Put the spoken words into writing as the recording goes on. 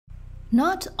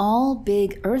Not all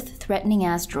big Earth-threatening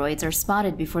asteroids are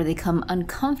spotted before they come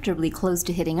uncomfortably close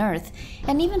to hitting Earth,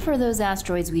 and even for those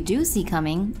asteroids we do see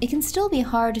coming, it can still be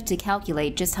hard to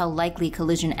calculate just how likely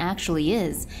collision actually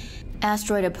is.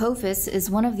 Asteroid Apophis is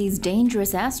one of these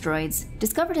dangerous asteroids.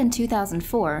 Discovered in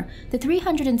 2004, the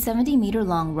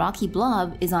 370-meter-long rocky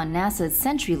blob is on NASA's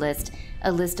Sentry list,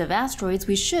 a list of asteroids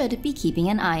we should be keeping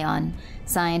an eye on.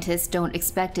 Scientists don't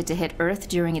expect it to hit Earth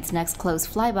during its next close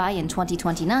flyby in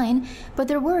 2029, but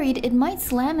they're worried it might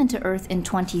slam into Earth in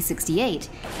 2068,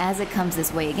 as it comes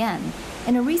this way again.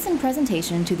 In a recent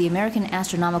presentation to the American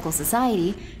Astronomical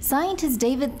Society, scientists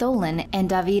Tholen and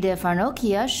Davide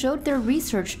Farnocchia showed their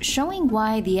research showing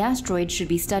why the asteroid should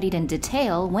be studied in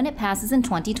detail when it passes in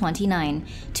 2029,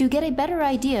 to get a better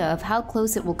idea of how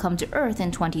close it will come to Earth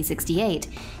in 2068.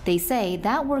 They say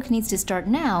that work needs to start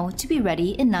now to be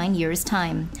ready in 9 years'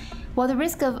 time. While the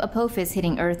risk of Apophis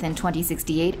hitting Earth in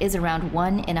 2068 is around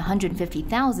 1 in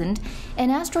 150,000, an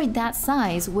asteroid that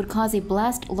size would cause a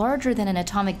blast larger than an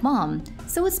atomic bomb,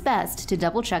 so it's best to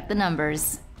double-check the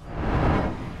numbers.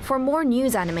 For more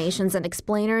news animations and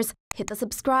explainers, hit the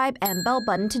subscribe and bell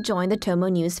button to join the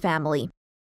TomoNews family.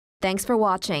 Thanks for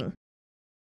watching.